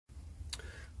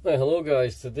Right, hello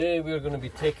guys. Today we're going to be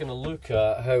taking a look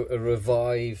at how to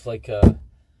revive like a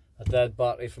dead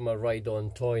battery from a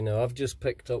ride-on toy. Now I've just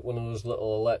picked up one of those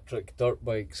little electric dirt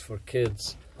bikes for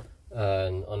kids,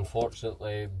 and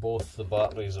unfortunately both the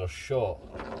batteries are shot.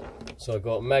 So I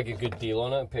got a mega good deal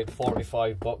on it. I paid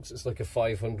 45 bucks. It's like a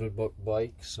 500 buck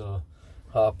bike, so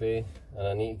happy. And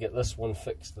I need to get this one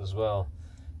fixed as well.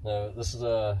 Now this is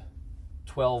a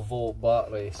 12 volt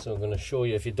battery, so I'm going to show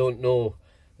you. If you don't know,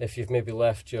 if you've maybe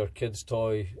left your kid's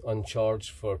toy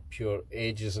uncharged for pure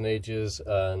ages and ages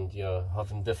and you're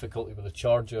having difficulty with the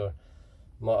charger,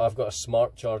 I've got a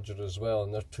smart charger as well,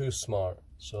 and they're too smart.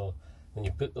 So when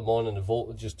you put them on and the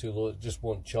voltage is too low, it just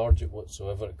won't charge it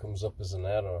whatsoever. It comes up as an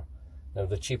error. Now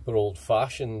the cheaper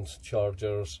old-fashioned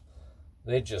chargers,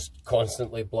 they just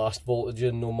constantly blast voltage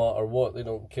in no matter what. They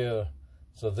don't care.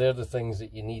 So they're the things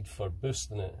that you need for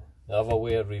boosting it. I have a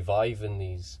way of reviving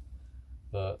these,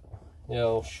 but yeah,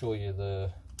 I'll show you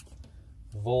the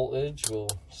voltage. We'll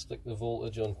stick the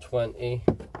voltage on 20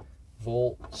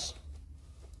 volts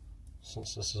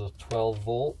since this is a 12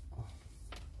 volt.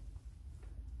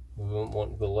 We won't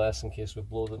want to go less in case we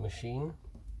blow the machine.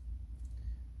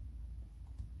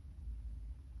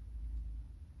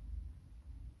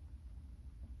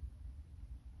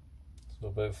 So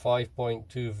about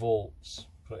 5.2 volts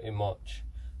pretty much.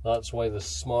 That's why the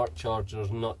smart charger is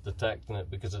not detecting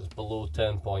it, because it's below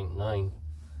 10.9.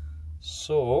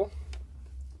 So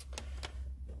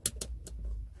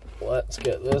let's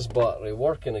get this battery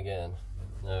working again.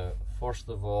 Now first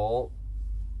of all,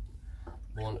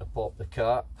 I want to pop the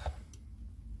cap.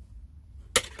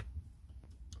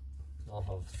 I'll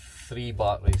have 3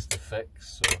 batteries to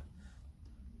fix, so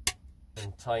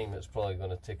in time it's probably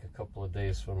going to take a couple of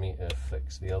days for me to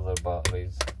fix the other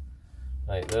batteries.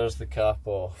 Right, there's the cap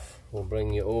off. We'll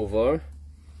bring you over.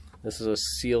 This is a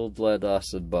sealed lead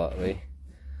acid battery.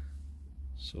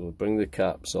 So we'll bring the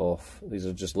caps off. These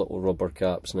are just little rubber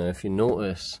caps. Now if you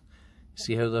notice,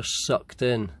 see how they're sucked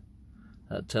in?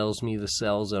 That tells me the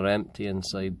cells are empty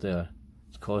inside there.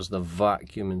 It's caused a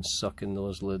vacuum in sucking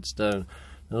those lids down.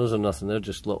 Now, those are nothing, they're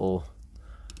just little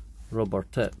rubber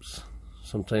tips.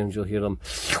 Sometimes you'll hear them.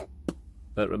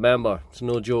 But remember, it's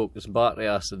no joke, it's battery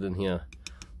acid in here.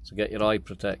 So get your eye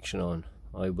protection on.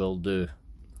 I will do.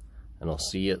 And I'll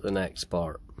see you at the next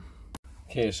part.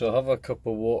 Okay, so I have a cup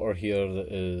of water here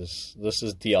this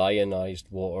is deionized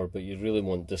water, but you really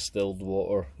want distilled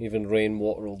water. Even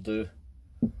rainwater will do.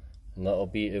 And that'll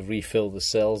be to refill the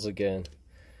cells again.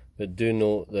 But do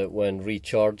note that when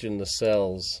recharging the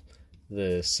cells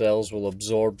will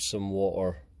absorb some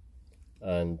water,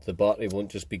 and the battery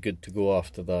won't just be good to go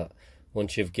after that.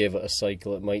 Once you've gave it a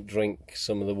cycle, it might drink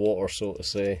some of the water, so to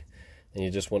say, and you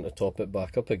just want to top it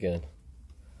back up again.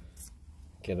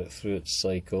 Get it through its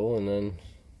cycle, and then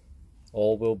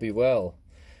all will be well.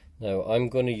 Now I'm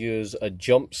going to use a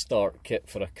jump start kit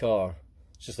for a car.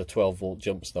 It's just a 12 volt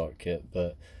jump start kit,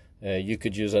 but you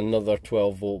could use another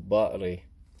 12 volt battery,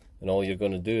 and all you're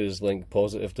going to do is link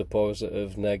positive to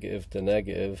positive, negative to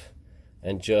negative,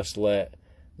 and just let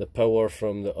the power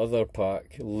from the other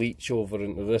pack leach over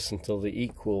into this until they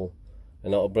equal,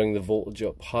 and that'll bring the voltage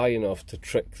up high enough to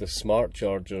trick the smart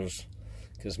chargers,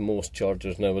 because most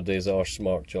chargers nowadays are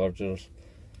smart chargers.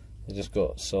 They just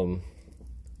got some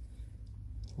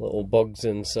little bugs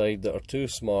inside that are too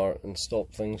smart and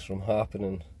stop things from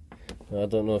happening. Now, I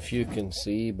don't know if you can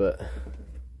see, but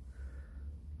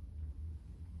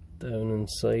down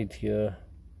inside here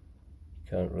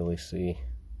you can't really see.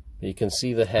 But you can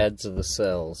see the heads of the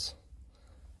cells,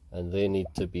 and they need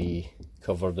to be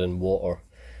covered in water.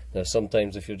 Now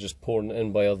sometimes if you're just pouring it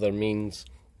in by other means,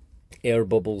 air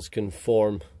bubbles can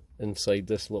form inside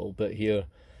this little bit here,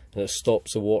 and it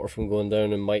stops the water from going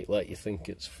down and might let you think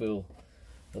it's full.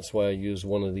 That's why I use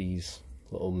one of these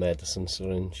little medicine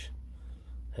syringe.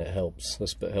 It helps,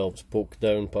 this bit helps poke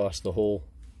down past the hole,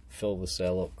 fill the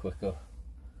cell up quicker.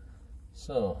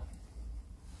 So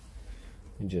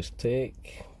you just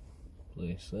take,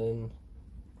 place in,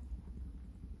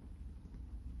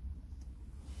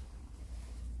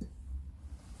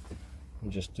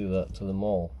 and just do that to them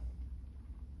all.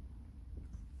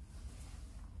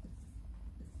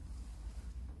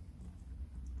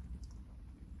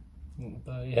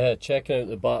 But yeah, checking out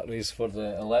the batteries for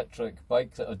the electric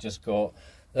bike that I just got,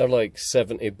 they're like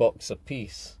 70 bucks a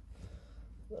piece.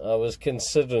 I was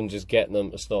considering just getting them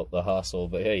to stop the hassle,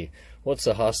 but hey, what's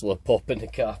the hassle of popping the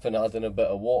cap and adding a bit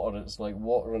of water? It's like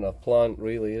watering a plant,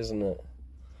 really, isn't it?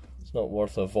 It's not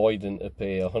worth avoiding to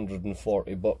pay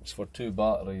 140 bucks for 2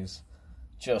 batteries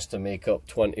just to make up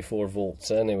 24 volts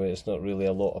anyway. It's not really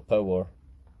a lot of power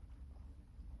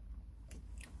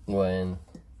when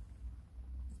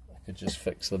a I could just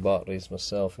fix the batteries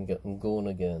myself and get them going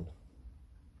again.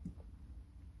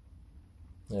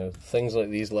 Now, things like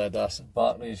these lead acid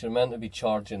batteries, you're meant to be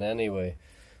charging anyway.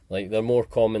 Like, they're more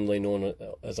commonly known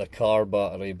as a car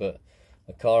battery, but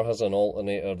a car has an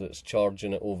alternator that's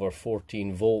charging at over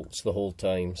 14 volts the whole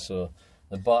time, so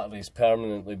the battery's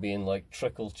permanently being like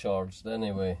trickle charged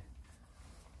anyway.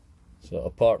 So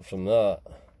apart from that,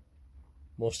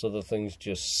 most other things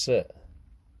just sit.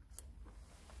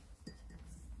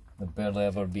 They're barely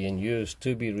ever being used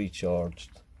to be recharged.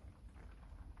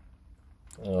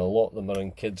 And a lot of them are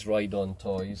in kids' ride-on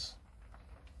toys.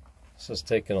 This has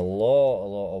taken a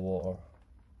lot of water.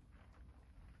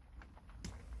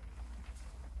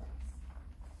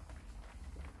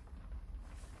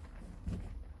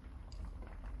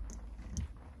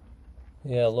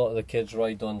 Yeah, a lot of the kids'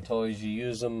 ride-on toys, you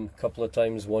use them a couple of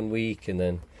times 1 week and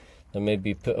then they're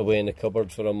maybe put away in the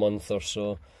cupboard for a month or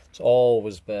so. It's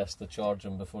always best to charge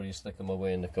them before you stick them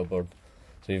away in the cupboard.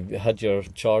 So you've had your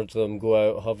charge them, go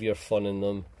out, have your fun in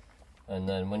them, and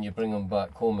then when you bring them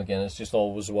back home again, it's just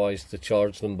always wise to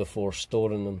charge them before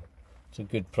storing them. It's a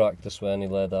good practice with any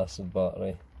lead acid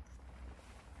battery.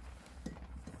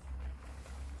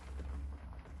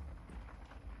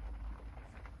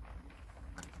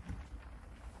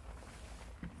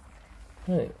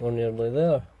 Right, we're nearly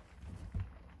there.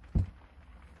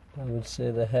 I would say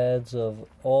the heads of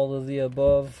all of the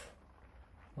above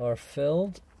are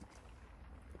filled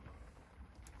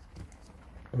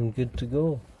and good to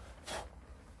go.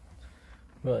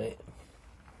 Right,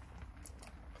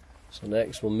 so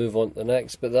next we'll move on to the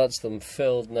next, but that's them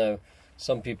filled now.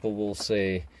 Some people will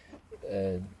say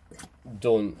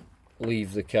don't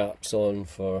leave the caps on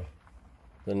for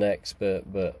the next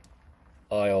bit, but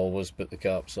I always put the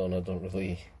caps on. I don't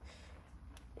really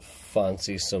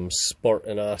fancy some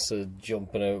spurting acid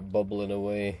jumping out, bubbling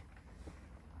away.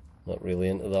 Not really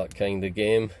into that kind of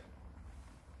game.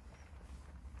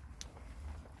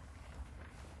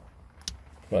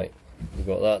 Right, we've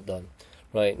got that done.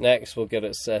 Right, next we'll get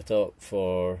it set up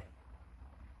for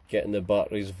getting the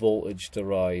battery's voltage to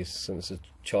rise, since the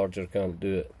charger can't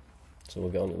do it. So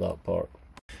we'll get on to that part.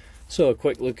 So a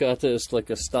quick look at it. It's like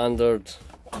a standard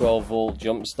 12 volt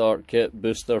jump start kit,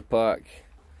 booster pack,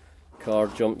 car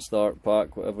jump start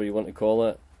pack, whatever you want to call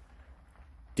it.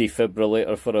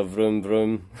 Defibrillator for a vroom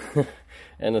vroom.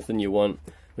 Anything you want.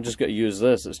 We're just going to use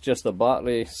this. It's just a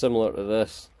battery similar to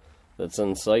this that's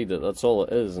inside it. That's all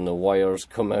it is, and the wires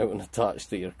come out and attach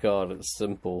to your car. It's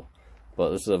simple,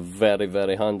 but this is a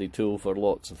very handy tool for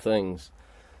lots of things.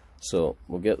 So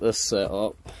we'll get this set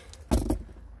up,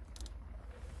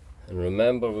 and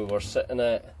remember we were sitting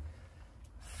at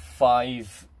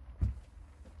 5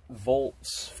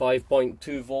 volts,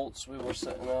 5.2 volts we were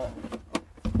sitting at.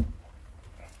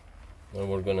 Now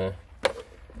we're gonna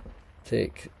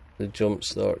take the jump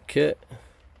start kit,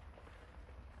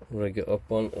 rig it up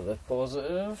onto the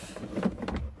positive.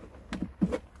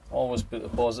 Always put the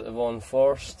positive on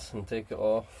first and take it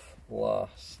off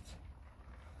last.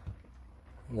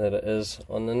 And there it is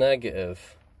on the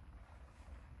negative.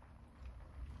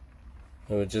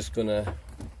 Now we're just gonna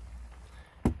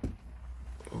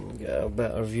get a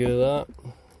better view of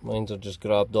that. Mine are just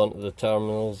grabbed onto the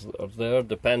terminals that are there,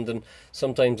 depending.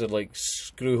 Sometimes they're like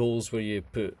screw holes where you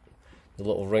put the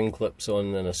little ring clips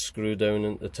on and a screw down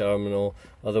into the terminal.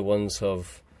 Other ones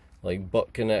have like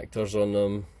butt connectors on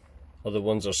them. Other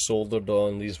ones are soldered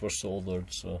on. These were soldered,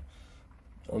 so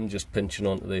I'm just pinching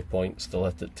onto the points to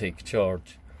let it take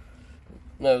charge.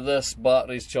 Now this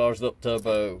battery's charged up to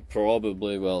about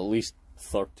probably, well, at least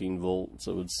 13 volts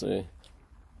I would say.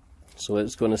 So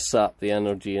it's going to sap the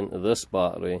energy into this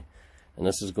battery, and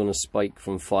this is going to spike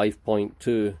from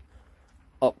 5.2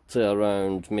 up to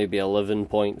around maybe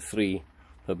 11.3,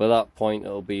 but by that point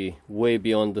it'll be way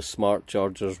beyond the smart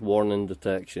charger's warning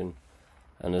detection,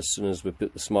 and as soon as we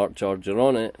put the smart charger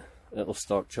on it, it'll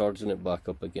start charging it back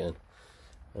up again,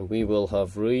 and we will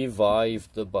have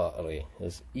revived the battery.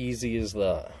 As easy as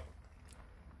that.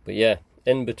 But yeah,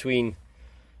 in between,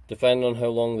 depending on how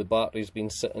long the battery's been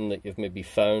sitting that you've maybe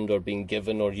found or been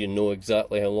given, or you know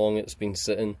exactly how long it's been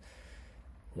sitting,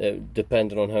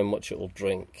 depending on how much it will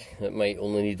drink. It might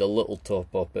only need a little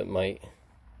top up, it might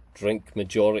drink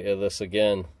majority of this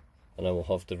again, and I will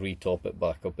have to re-top it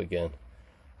back up again.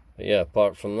 But yeah,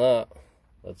 apart from that,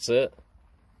 that's it.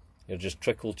 You're just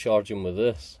trickle charging with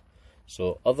this.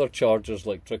 So other chargers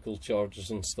like trickle chargers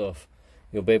and stuff,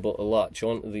 you'll be able to latch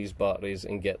onto these batteries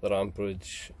and get their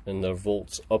amperage and their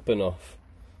volts up enough.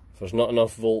 If there's not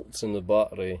enough volts in the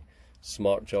battery,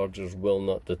 smart chargers will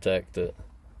not detect it.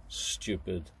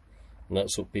 Stupid. And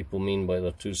that's what people mean by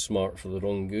they're too smart for their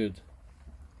own good.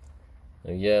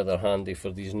 Now, yeah, they're handy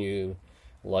for these new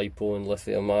LiPo and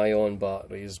lithium-ion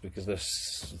batteries because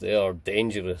they are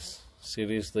dangerous,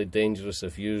 seriously dangerous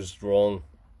if used wrong.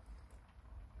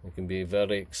 They can be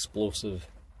very explosive.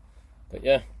 But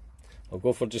yeah, I'll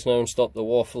go for just now and stop the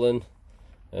waffling,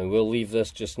 and we'll leave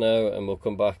this just now and we'll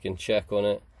come back and check on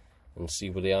it and see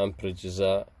where the amperage is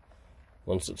at.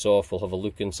 Once it's off, we'll have a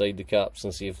look inside the caps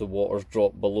and see if the water's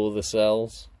dropped below the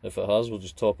cells. If it has, we'll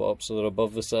just top it up so they're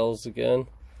above the cells again,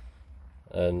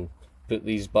 and put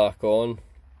these back on,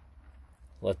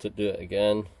 let it do it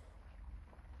again,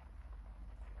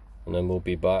 and then we'll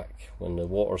be back when the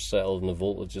water's settled and the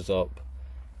voltage is up,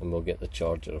 and we'll get the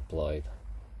charger applied.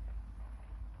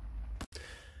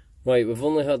 Right, we've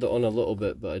only had it on a little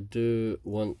bit, but I do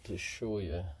want to show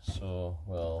you, so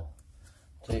we'll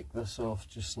take this off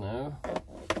just now.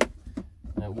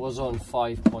 And it was on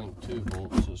 5.2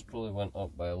 volts, so it's probably went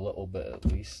up by a little bit at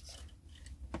least.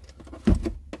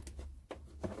 Get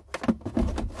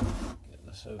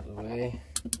this out of the way.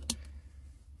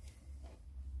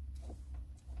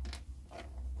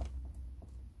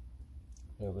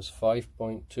 It was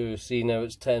 5.2, see now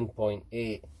it's 10.8.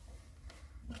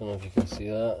 I don't know if you can see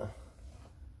that,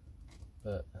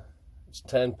 but it's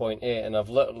 10.8 and I've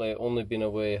literally only been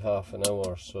away half an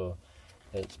hour, so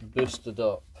it's boosted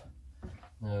up.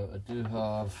 Now I do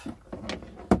have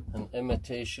an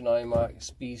imitation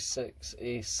IMAX B6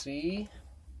 AC,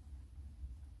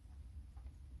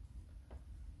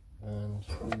 and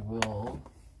we will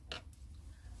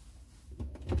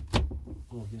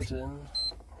plug it in.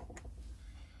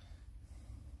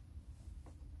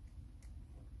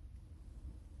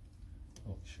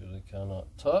 Make sure I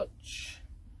cannot touch.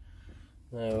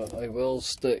 Now I will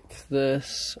stick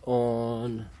this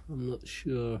on, I'm not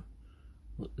sure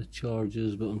what the charge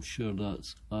is, but I'm sure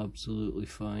that's absolutely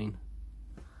fine.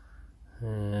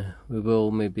 We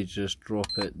will maybe just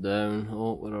drop it down.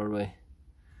 Oh, where are we?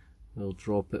 We'll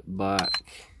drop it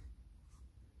back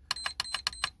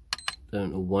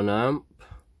down to 1 amp,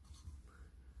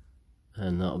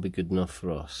 and that'll be good enough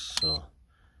for us. So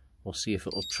we'll see if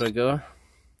it'll trigger.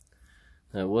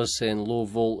 Now it was saying low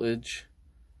voltage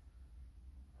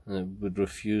and it would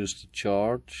refuse to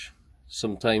charge.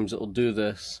 Sometimes it'll do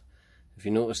this. If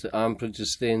you notice, the amperage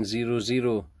is staying 0,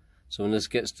 so when this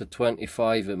gets to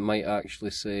 25 it might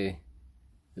actually say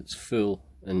it's full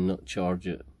and not charge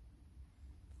it,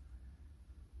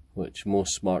 which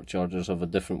most smart chargers have a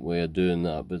different way of doing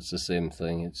that, but it's the same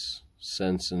thing. It's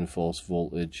sensing false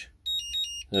voltage.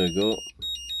 There we go.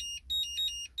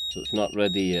 So it's not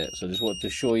ready yet, so I just wanted to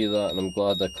show you that, and I'm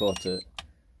glad I caught it.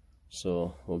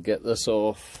 So we'll get this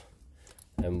off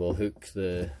and we'll hook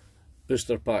the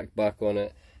booster pack back on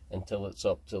it until it's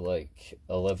up to like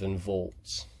 11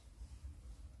 volts,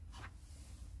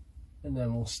 and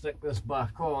then we'll stick this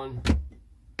back on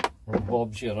and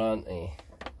Bob's your auntie.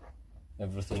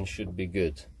 Everything should be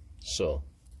good. So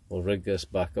we'll rig this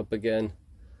back up again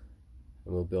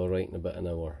and we'll be alright in about an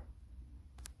hour.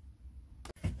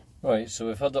 Right, so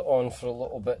we've had it on for a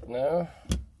little bit now.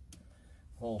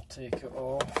 We'll take it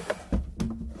off.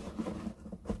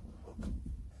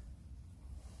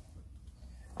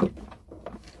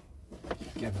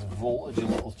 Give the voltage a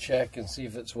little check and see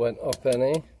if it's went up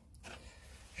any.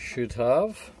 Should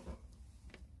have.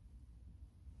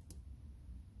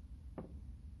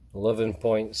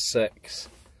 11.6.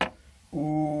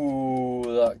 Ooh,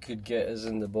 that could get us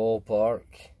in the ballpark.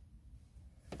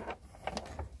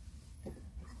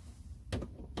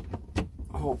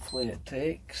 Hopefully it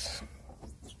takes.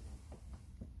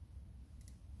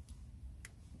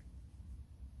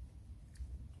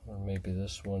 Or maybe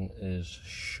this one is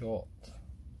shot.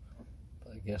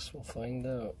 But I guess we'll find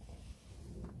out.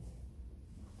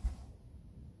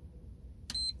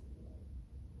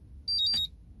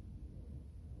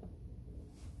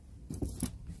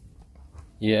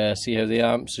 Yeah, see how the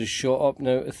amps is shot up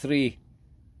now to 3.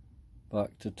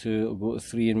 Back to 2, it'll go to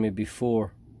 3 and maybe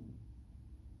 4.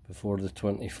 Before the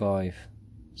 25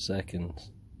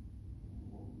 seconds.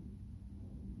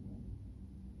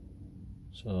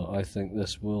 So I think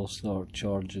this will start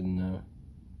charging now.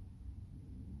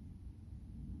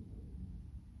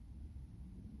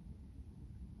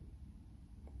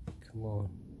 Come on.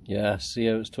 Yeah, see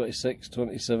how it's 26,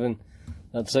 27.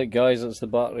 That's it guys, that's the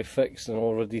battery fixed and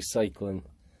already cycling.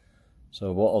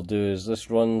 So what I'll do is this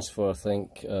runs for I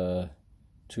think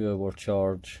 2-hour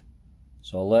charge.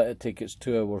 So I'll let it take its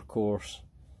 2-hour course,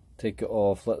 take it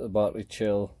off, let the battery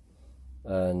chill,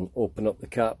 and open up the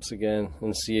caps again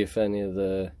and see if any of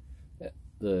the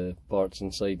parts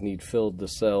inside need filled, the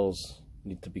cells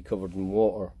need to be covered in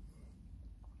water.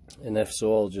 And if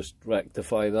so, I'll just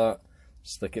rectify that,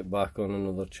 stick it back on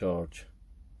another charge.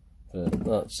 But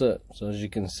that's it. So as you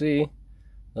can see,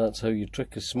 that's how you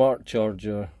trick a smart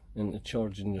charger into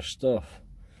charging your stuff.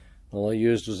 All I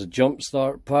used was a jump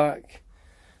start pack,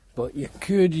 but you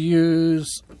could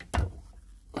use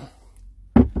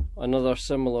another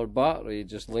similar battery.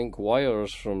 Just link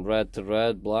wires from red to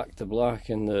red, black to black,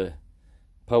 and the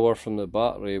power from the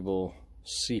battery will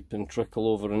seep and trickle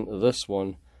over into this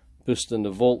one, boosting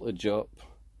the voltage up,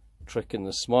 tricking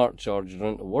the smart charger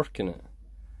into working it.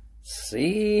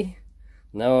 See?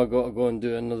 Now I got to go and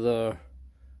do another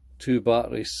 2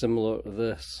 batteries similar to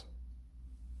this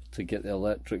to get the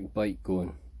electric bike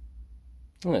going.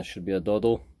 That should be a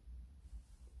doddle.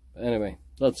 But anyway,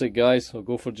 that's it guys. I'll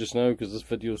go for just now because this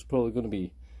video is probably going to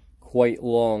be quite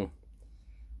long.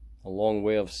 A long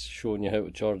way of showing you how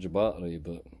to charge a battery,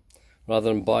 but rather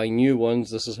than buy new ones,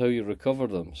 this is how you recover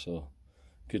them. So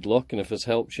good luck, and if this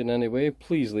helps you in any way,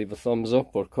 please leave a thumbs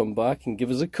up or come back and give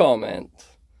us a comment.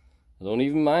 I don't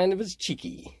even mind if it's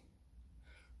cheeky.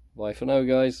 Bye for now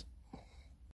guys.